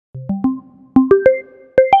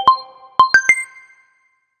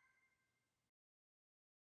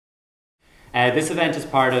This event is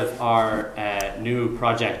part of our new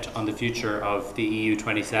project on the future of the EU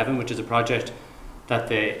 27, which is a project that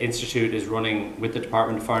the Institute is running with the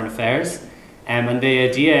Department of Foreign Affairs. And the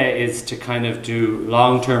idea is to kind of do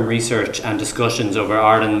long-term research and discussions over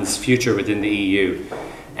Ireland's future within the EU.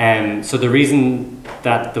 So the reason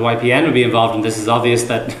that the YPN would be involved in this is obvious,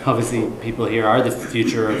 that obviously people here are the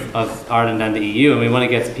future of Ireland and the EU, and we want to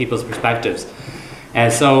get people's perspectives.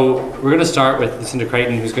 So we're going to start with Lucinda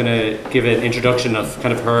Creighton, who's going to give an introduction of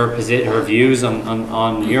kind of her views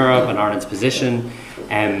on Europe and Ireland's position.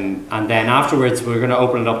 And then afterwards we're going to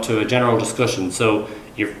open it up to a general discussion. So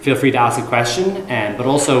you feel free to ask a question, but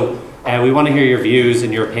also we want to hear your views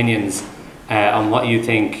and your opinions on what you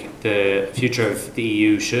think the future of the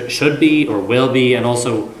EU should be or will be, and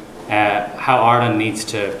also how Ireland needs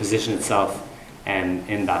to position itself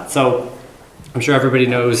in that. So I'm sure everybody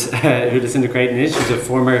knows who Lucinda Creighton is. She's a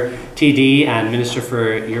former TD and Minister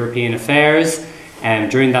for European Affairs.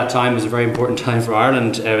 During that time, it was a very important time for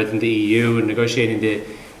Ireland within the EU and negotiating the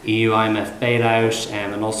EU-IMF bailout,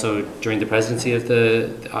 and also during the presidency of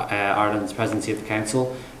Ireland's presidency of the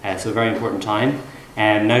Council. So a very important time.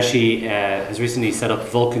 Now she has recently set up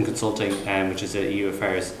Vulcan Consulting, which is a EU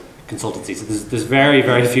affairs consultancy. So there's very,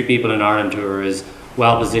 very few people in Ireland who are as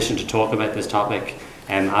well positioned to talk about this topic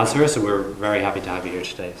as her. So we're very happy to have you here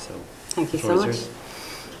today. So thank you so much.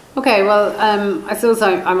 Okay, well, I suppose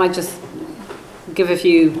I might just give a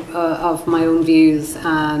few of my own views,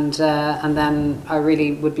 and then I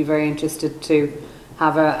really would be very interested to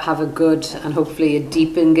have a good and hopefully a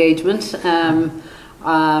deep engagement.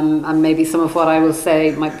 And maybe some of what I will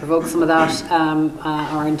say might provoke some of that,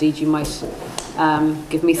 or indeed you might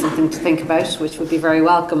give me something to think about, which would be very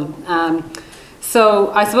welcome.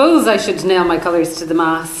 So I suppose I should nail my colours to the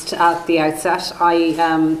mast at the outset. I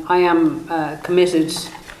am committed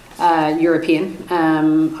European.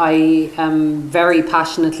 I am very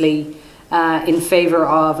passionately in favour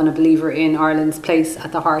of and a believer in Ireland's place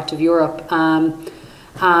at the heart of Europe.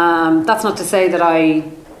 That's not to say that I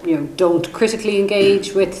don't critically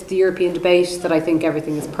engage with the European debate, that I think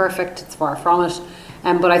everything is perfect. It's far from it.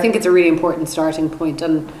 But I think it's a really important starting point.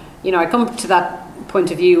 And I come to that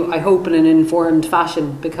point of view, I hope, in an informed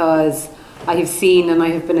fashion, because I have seen and I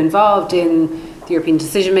have been involved in the European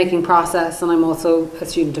decision-making process, and I'm also a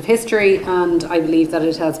student of history, and I believe that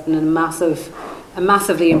it has been a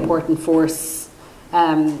massively important force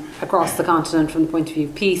across the continent from the point of view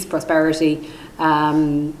of peace, prosperity,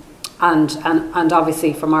 and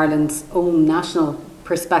obviously from Ireland's own national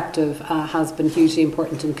perspective has been hugely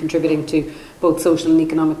important in contributing to both social and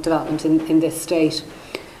economic development in this state.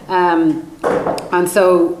 And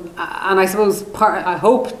I suppose I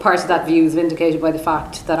hope part of that view is vindicated by the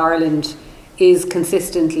fact that Ireland is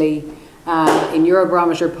consistently in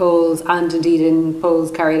Eurobarometer polls, and indeed in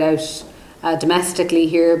polls carried out domestically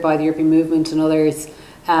here by the European Movement and others,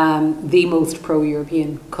 the most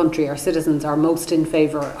pro-European country. Our citizens are most in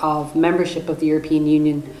favour of membership of the European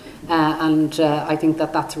Union, and I think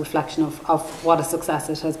that that's a reflection of what a success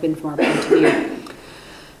it has been from our point of view.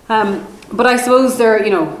 But I suppose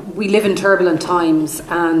we live in turbulent times,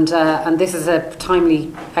 and this is a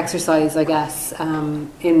timely exercise, I guess,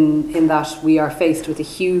 in that we are faced with a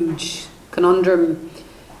huge conundrum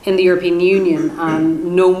in the European Union,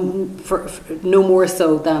 and no more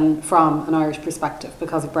so than from an Irish perspective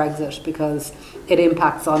because of Brexit, because it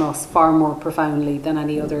impacts on us far more profoundly than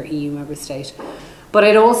any other EU member state. But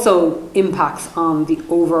it also impacts on the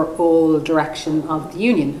overall direction of the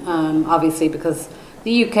Union, obviously, because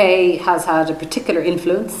the UK has had a particular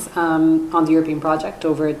influence on the European project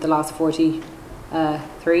over the last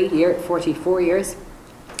 44 years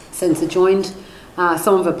since it joined.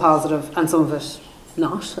 Some of it positive and some of it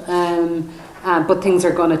not. But things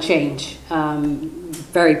are going to change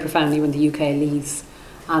very profoundly when the UK leaves,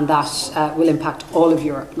 and that will impact all of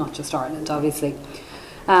Europe, not just Ireland, obviously.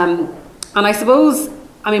 And I suppose,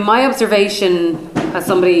 my observation as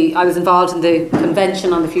somebody, I was involved in the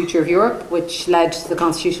Convention on the Future of Europe, which led to the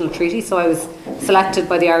Constitutional Treaty. So I was selected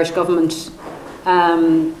by the Irish government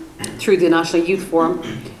through the National Youth Forum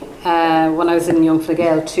when I was in Young Fine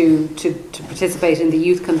Gael to participate in the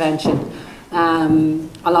Youth Convention,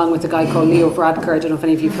 along with a guy called Leo Varadkar. I don't know if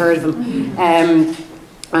any of you've heard of him,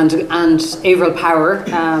 and Avril Power,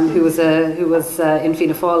 who was in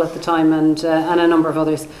Fianna Fáil at the time, and a number of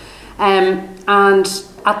others. And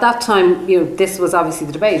at that time, this was obviously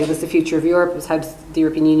the debate. It was the future of Europe. It was how does the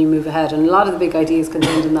European Union move ahead, and a lot of the big ideas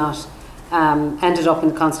contained in that ended up in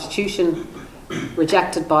the Constitution,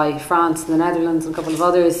 rejected by France and the Netherlands and a couple of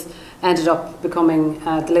others, ended up becoming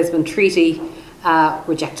the Lisbon Treaty,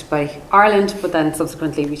 rejected by Ireland, but then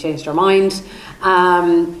subsequently we changed our mind.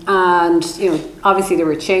 And obviously there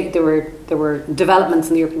were developments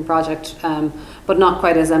in the European project, but not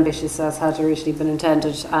quite as ambitious as had originally been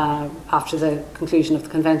intended after the conclusion of the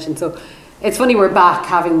convention. So it's funny we're back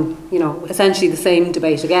having essentially the same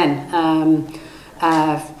debate again,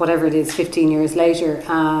 whatever it is, 15 years later.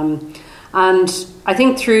 And I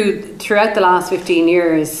think throughout the last 15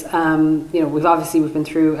 years, we've been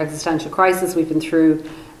through existential crisis, we've been through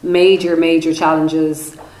major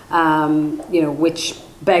challenges, which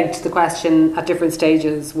begged the question at different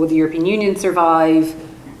stages: would the European Union survive?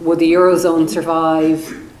 Would the Eurozone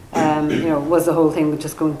survive? Was the whole thing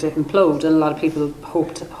just going to implode? And a lot of people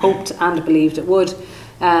hoped and believed it would,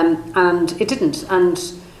 and it didn't. And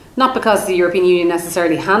not because the European Union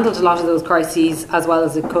necessarily handled a lot of those crises as well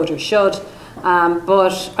as it could or should,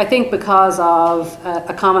 but I think because of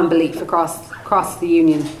a common belief across the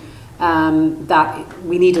Union that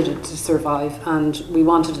we needed it to survive and we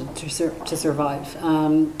wanted it to survive.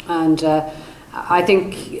 I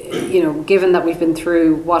think, given that we've been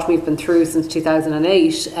through what we've been through since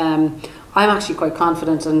 2008, I'm actually quite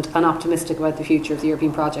confident and optimistic about the future of the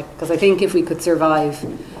European project, because I think if we could survive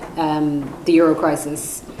the Euro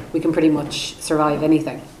crisis, we can pretty much survive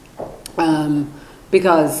anything,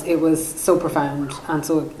 because it was so profound and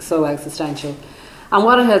so existential. And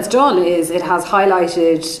what it has done is it has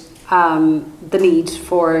highlighted the need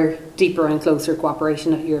for deeper and closer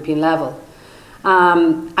cooperation at European level.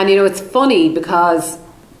 And it's funny because,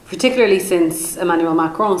 particularly since Emmanuel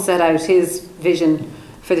Macron set out his vision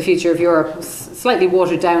for the future of Europe, slightly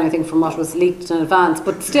watered down, I think, from what was leaked in advance,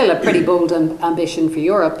 but still a pretty bold ambition for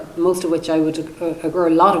Europe, most of which I would, or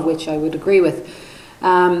a lot of which I would agree with.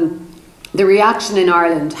 The reaction in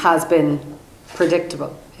Ireland has been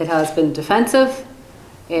predictable. It has been defensive.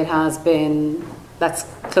 It has been, let's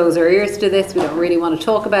close our ears to this, we don't really want to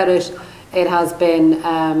talk about it. It has been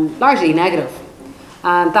largely negative.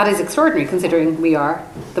 And that is extraordinary, considering we are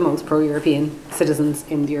the most pro-European citizens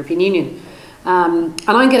in the European Union. And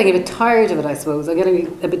I'm getting a bit tired of it, I suppose. I'm getting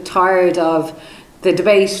a bit tired of the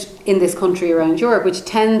debate in this country around Europe, which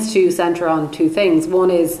tends to centre on two things. One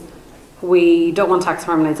is we don't want tax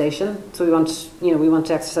harmonisation, so we want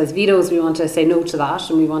to exercise vetoes, we want to say no to that,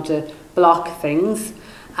 and we want to block things.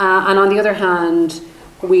 And on the other hand,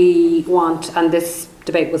 we want, and this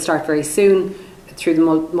debate will start very soon through the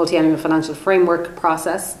multi-annual financial framework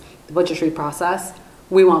process, the budgetary process,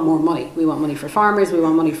 we want more money. We want money for farmers, we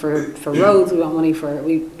want money for roads, we want money for,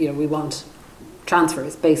 we want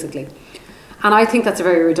transfers, basically. And I think that's a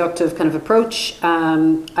very reductive kind of approach.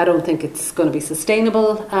 I don't think it's going to be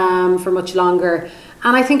sustainable for much longer.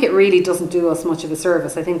 And I think it really doesn't do us much of a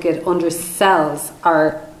service. I think it undersells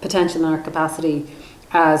our potential and our capacity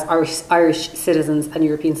as Irish citizens and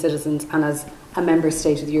European citizens and as a member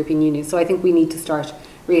state of the European Union. So I think we need to start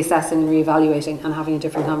reassessing and reevaluating and having a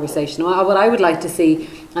different conversation. What I would like to see,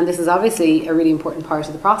 and this is obviously a really important part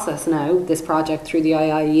of the process now, this project through the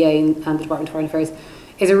IIEA and the Department of Foreign Affairs,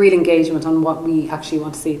 is a real engagement on what we actually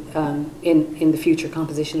want to see in the future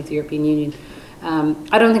composition of the European Union.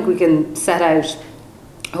 I don't think we can set out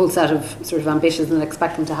a whole set of sort of ambitions and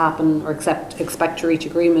expect them to happen or expect to reach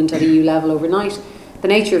agreement at EU level overnight. The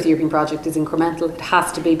nature of the European project is incremental. It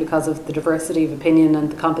has to be because of the diversity of opinion and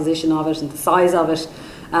the composition of it and the size of it.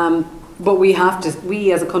 But we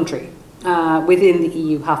as a country within the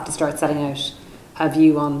EU have to start setting out a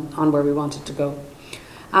view on where we want it to go.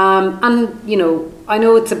 And I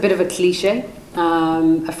know it's a bit of a cliche,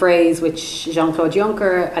 a phrase which Jean-Claude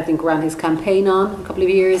Juncker, I think, ran his campaign on a couple of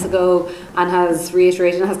years ago and has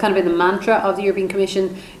reiterated and has kind of been the mantra of the European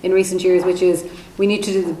Commission in recent years, which is we need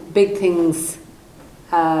to do the big things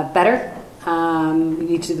better, we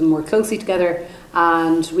need to do them more closely together,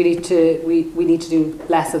 and we need to do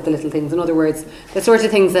less of the little things. In other words, the sort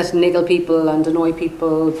of things that niggle people and annoy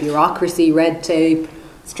people, bureaucracy, red tape,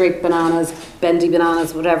 straight bananas, bendy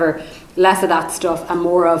bananas, whatever, less of that stuff and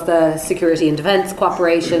more of the security and defence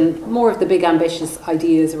cooperation, more of the big ambitious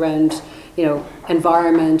ideas around,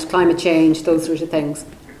 environment, climate change, those sorts of things.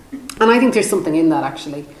 And I think there's something in that,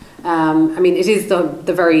 actually. It is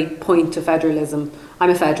the very point of federalism. I'm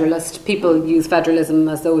a federalist. People use federalism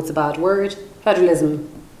as though it's a bad word. Federalism,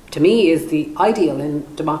 to me, is the ideal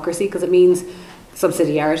in democracy because it means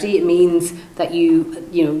subsidiarity. It means that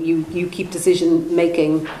you keep decision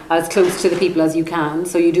making as close to the people as you can.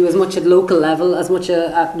 So you do as much at local level, as much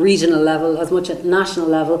at regional level, as much at national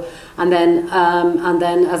level, and then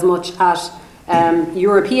as much at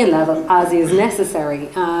European level as is necessary,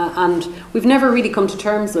 and we've never really come to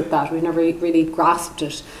terms with that. We've never really grasped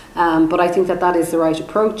it, but I think that is the right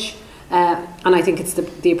approach. And I think it's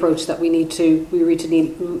the approach that we need to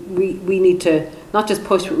not just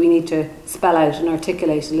push, but we need to spell out and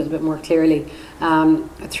articulate a little bit more clearly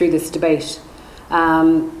through this debate.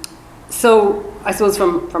 So I suppose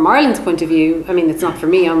from Ireland's point of view, I mean, it's not for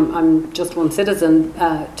me, I'm just one citizen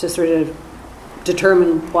to sort of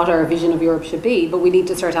determine what our vision of Europe should be, but we need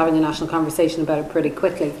to start having a national conversation about it pretty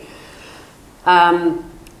quickly.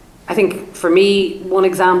 I think for me, one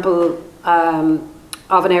example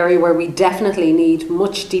of an area where we definitely need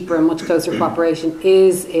much deeper and much closer cooperation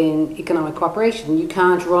is in economic cooperation. You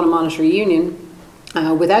can't run a monetary union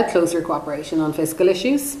without closer cooperation on fiscal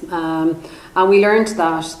issues. And we learned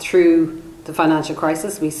that through the financial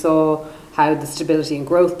crisis. We saw how the Stability and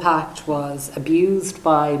Growth Pact was abused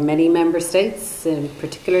by many member states,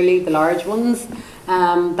 particularly the large ones.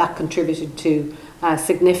 That contributed to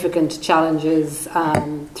significant challenges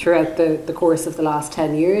throughout the course of the last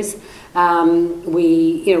 10 years.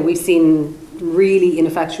 We've seen really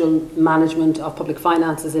ineffectual management of public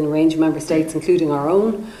finances in a range of member states, including our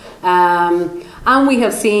own. And we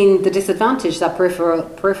have seen the disadvantage that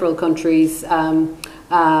peripheral countries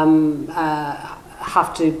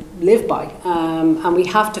have to live by, and we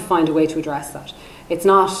have to find a way to address that. It's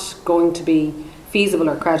not going to be feasible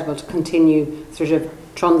or credible to continue sort of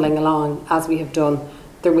trundling along as we have done.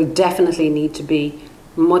 There will definitely need to be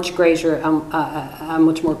much greater and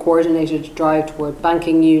much more coordinated drive toward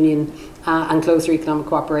banking union and closer economic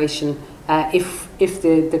cooperation if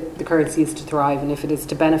the currency is to thrive and if it is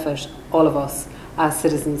to benefit all of us as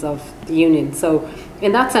citizens of the Union. So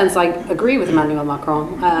in that sense, I agree with Emmanuel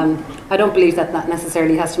Macron. I don't believe that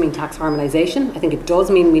necessarily has to mean tax harmonisation. I think it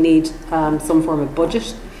does mean we need some form of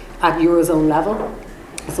budget at Eurozone level,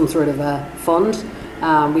 some sort of a fund.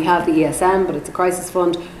 We have the ESM, but it's a crisis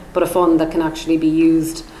fund, but a fund that can actually be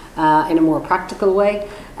used in a more practical way.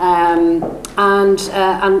 And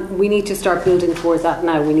we need to start building towards that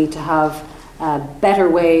now. We need to have a better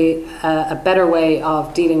way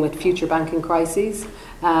of dealing with future banking crises,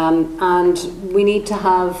 and we need to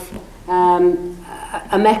have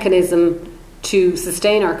a mechanism to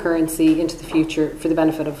sustain our currency into the future for the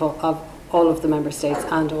benefit of all of the member states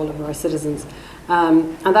and all of our citizens.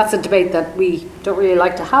 And that's a debate that we don't really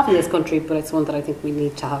like to have in this country, but it's one that I think we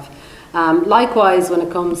need to have. Likewise, when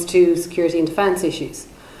it comes to security and defence issues.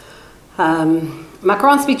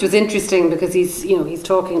 Macron's speech was interesting because he's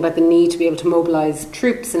talking about the need to be able to mobilise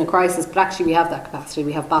troops in a crisis, but actually we have that capacity.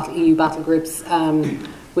 We have EU battle groups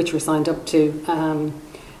which we're signed up to.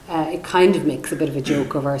 It kind of makes a bit of a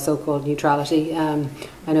joke of our so-called neutrality. I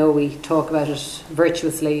know we talk about it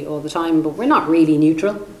virtuously all the time, but we're not really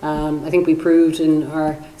neutral. I think we proved in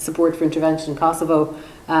our support for intervention in Kosovo,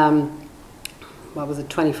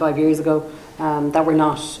 25 years ago, that we're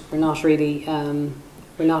not really.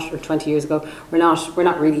 We're not, or 20 years ago, we're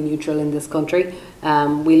not really neutral in this country.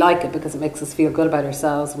 We like it because it makes us feel good about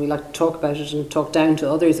ourselves. We like to talk about it and talk down to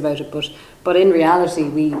others about it. But in reality,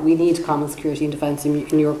 we need common security and defence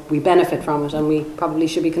in Europe. We benefit from it, and we probably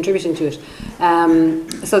should be contributing to it.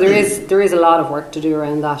 So there is a lot of work to do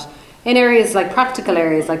around that. In areas like practical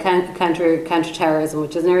areas like counter-terrorism,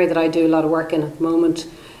 which is an area that I do a lot of work in at the moment.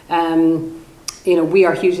 We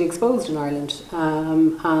are hugely exposed in Ireland,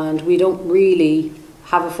 and we don't really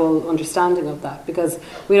have a full understanding of that because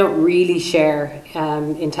we don't really share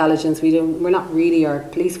intelligence. Our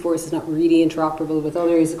police force is not really interoperable with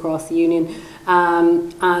others across the Union,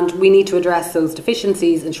 and we need to address those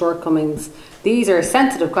deficiencies and shortcomings. These are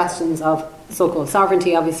sensitive questions of so-called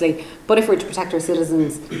sovereignty, obviously, but if we're to protect our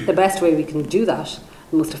citizens, the best way we can do that,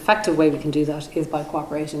 the most effective way we can do that, is by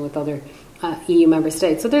cooperating with other EU member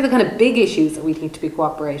states. So they're the kind of big issues that we need to be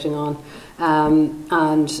cooperating on, and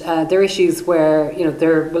they're issues where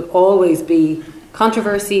there will always be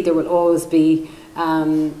controversy, there will always be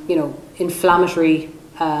inflammatory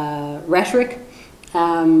rhetoric,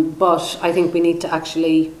 but I think we need to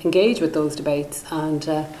actually engage with those debates and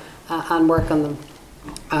work on them.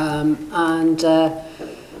 I've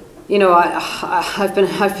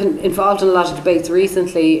been involved in a lot of debates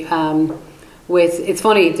recently. It's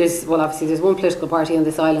funny, there's one political party on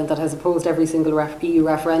this island that has opposed every single EU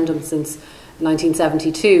referendum since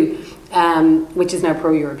 1972, which is now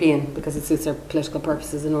pro-European because it suits their political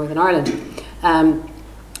purposes in Northern Ireland. And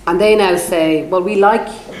they now say, well, we like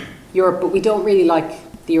Europe, but we don't really like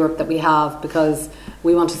the Europe that we have because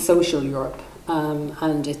we want a social Europe.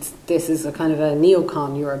 And this is a kind of a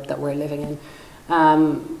neocon Europe that we're living in.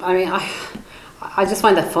 I just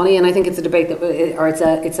find that funny, and I think it's a debate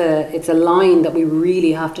it's a line that we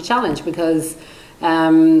really have to challenge because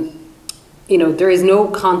there is no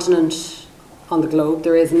continent on the globe,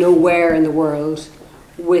 there is nowhere in the world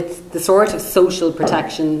with the sort of social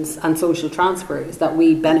protections and social transfers that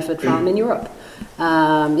we benefit from in Europe.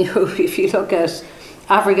 If you look at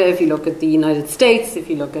Africa, if you look at the United States, if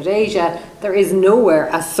you look at Asia, there is nowhere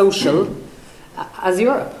as social as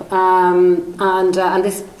Europe. And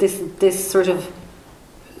this sort of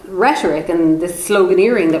rhetoric and this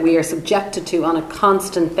sloganeering that we are subjected to on a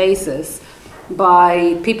constant basis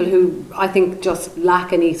by people who I think just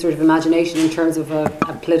lack any sort of imagination in terms of a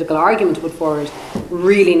political argument to put forward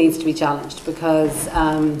really needs to be challenged, because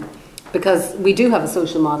we do have a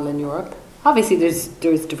social model in Europe. Obviously there's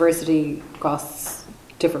diversity across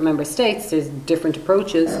different member states, there's different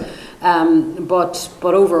approaches, but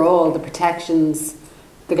overall the protections,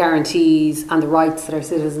 the guarantees and the rights that our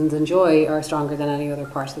citizens enjoy are stronger than any other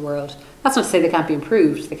part of the world. That's not to say they can't be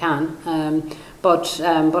improved, they can, but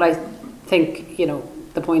I think, you know,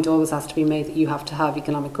 the point always has to be made that you have to have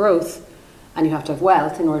economic growth and you have to have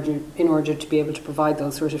wealth in order to be able to provide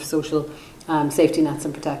those sort of social safety nets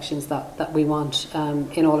and protections that we want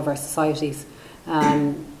in all of our societies.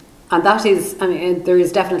 And that is, I mean, there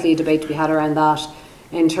is definitely a debate to be had around that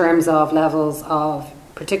in terms of levels of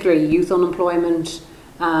particularly youth unemployment.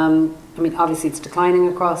 I mean, obviously it's declining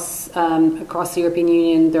across the European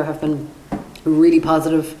Union. There have been really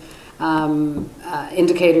positive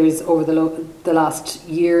indicators over the last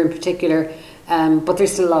year in particular, but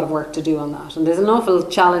there's still a lot of work to do on that. And there's an awful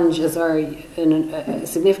challenge, a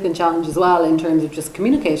significant challenge as well, in terms of just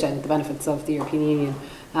communicating the benefits of the European Union,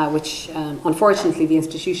 which unfortunately the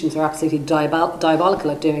institutions are absolutely diabolical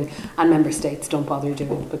at doing, and member states don't bother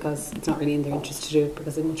doing, because it's not really in their interest to do it,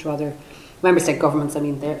 because they'd much rather, member state governments, I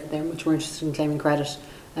mean, they're much more interested in claiming credit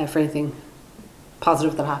for anything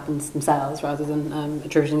positive that happens themselves, rather than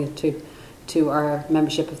attributing it to our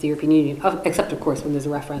membership of the European Union, except of course when there's a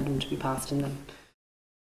referendum to be passed and then